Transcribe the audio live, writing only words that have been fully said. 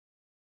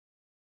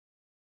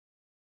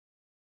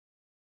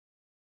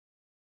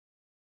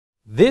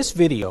This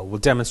video will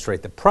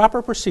demonstrate the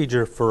proper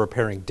procedure for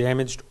repairing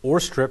damaged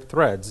or stripped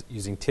threads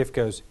using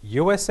Tifco's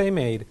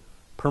USA-made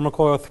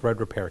Permacoil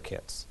thread repair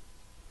kits.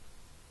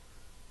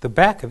 The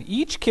back of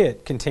each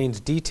kit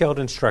contains detailed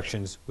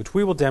instructions which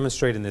we will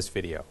demonstrate in this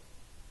video.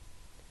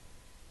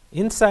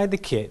 Inside the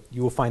kit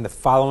you will find the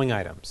following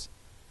items: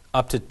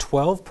 up to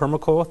 12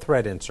 Permacoil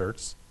thread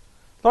inserts.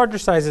 Larger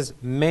sizes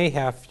may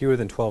have fewer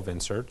than 12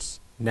 inserts.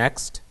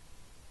 Next,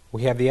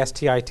 we have the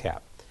STI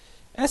tap.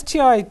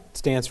 STI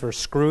stands for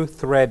Screw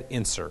Thread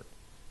Insert.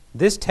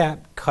 This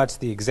tap cuts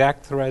the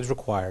exact threads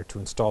required to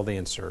install the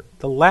insert.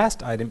 The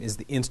last item is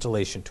the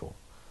installation tool.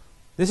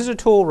 This is a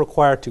tool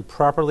required to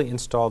properly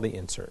install the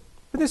insert.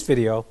 For this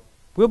video,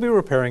 we'll be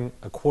repairing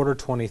a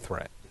 1/4-20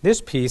 thread.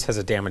 This piece has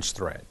a damaged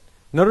thread.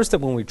 Notice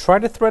that when we try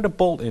to thread a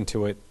bolt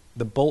into it,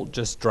 the bolt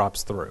just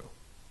drops through.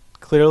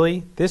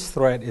 Clearly, this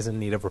thread is in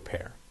need of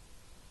repair.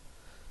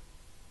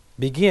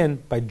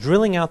 Begin by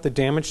drilling out the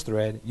damaged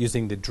thread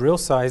using the drill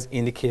size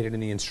indicated in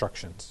the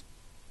instructions.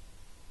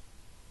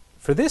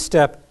 For this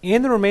step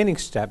and the remaining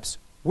steps,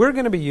 we're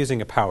going to be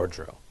using a power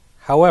drill.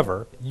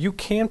 However, you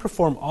can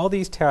perform all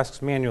these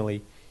tasks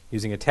manually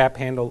using a tap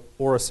handle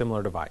or a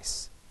similar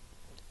device.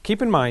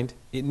 Keep in mind,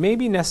 it may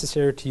be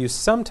necessary to use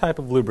some type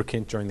of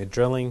lubricant during the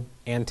drilling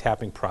and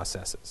tapping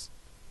processes.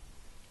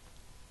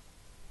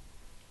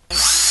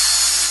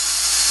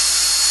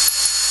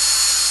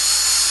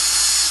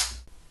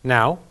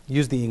 Now,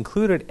 use the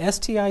included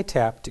STI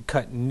tap to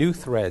cut new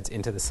threads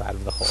into the side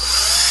of the hole.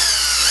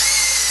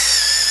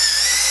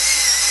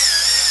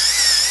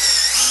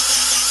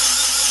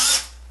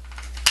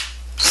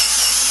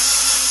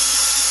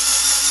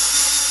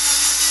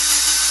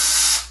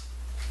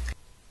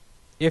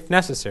 If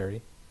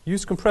necessary,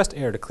 use compressed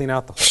air to clean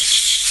out the hole.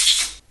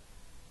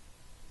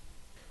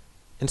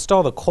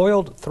 Install the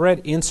coiled thread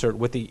insert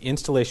with the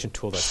installation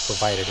tool that's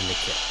provided in the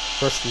kit.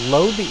 First,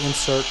 load the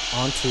insert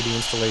onto the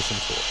installation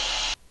tool.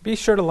 Be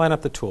sure to line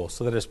up the tool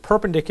so that it is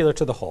perpendicular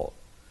to the hole.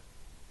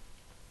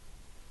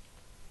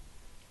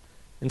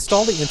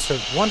 Install the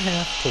insert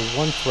 1/2 to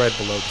 1 thread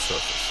below the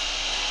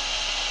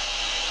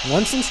surface.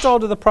 Once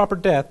installed to the proper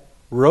depth,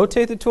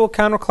 rotate the tool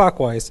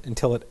counterclockwise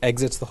until it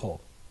exits the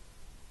hole.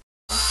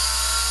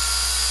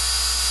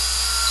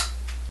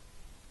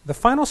 The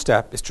final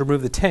step is to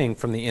remove the tang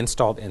from the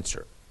installed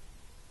insert.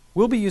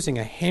 We'll be using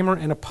a hammer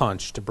and a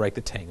punch to break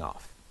the tang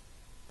off.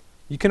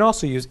 You can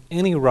also use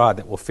any rod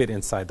that will fit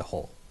inside the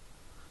hole.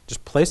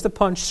 Just place the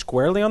punch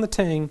squarely on the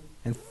tang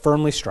and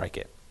firmly strike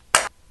it.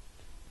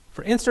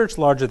 For inserts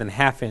larger than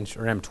 1/2 inch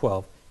or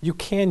M12, you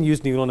can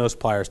use needle nose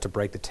pliers to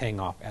break the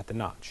tang off at the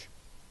notch.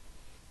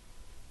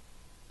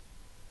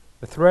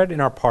 The thread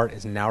in our part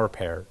is now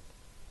repaired.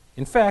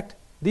 In fact,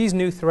 these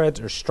new threads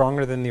are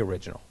stronger than the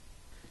original.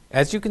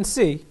 As you can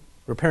see,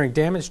 repairing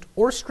damaged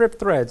or stripped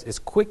threads is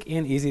quick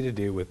and easy to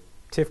do with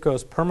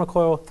Tifco's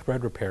Permacoil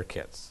thread repair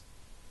kits.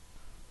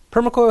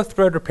 Permacoil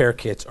thread repair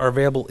kits are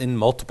available in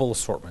multiple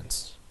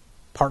assortments.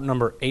 Part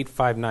number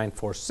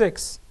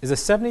 85946 is a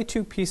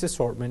 72-piece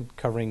assortment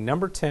covering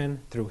number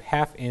 10 through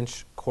 1/2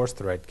 inch coarse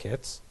thread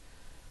kits.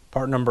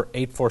 Part number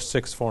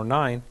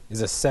 84649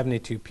 is a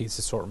 72-piece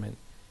assortment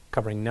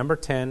covering number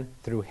 10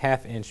 through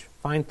 1/2 inch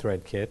fine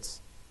thread kits.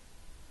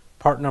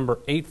 Part number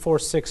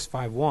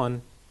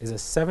 84651 is a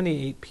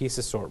 78-piece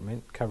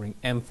assortment covering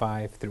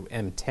M5 through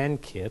M10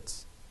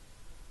 kits.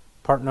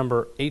 Part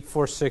number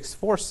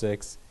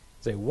 84646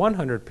 is a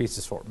 100-piece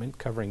assortment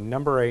covering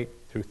number 8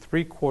 through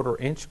 3/4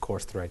 inch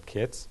coarse thread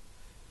kits.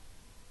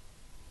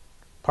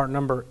 Part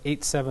number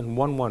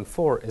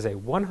 87114 is a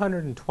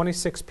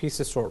 126-piece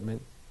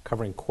assortment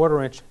covering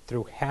 1/4 inch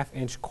through 1/2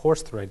 inch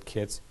coarse thread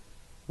kits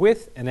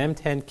with an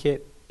M10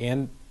 kit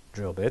and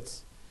drill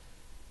bits.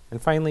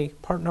 And finally,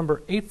 part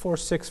number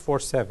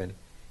 84647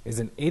 is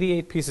an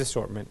 88-piece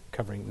assortment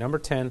covering number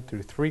 10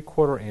 through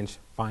 3/4 inch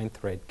fine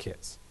thread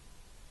kits.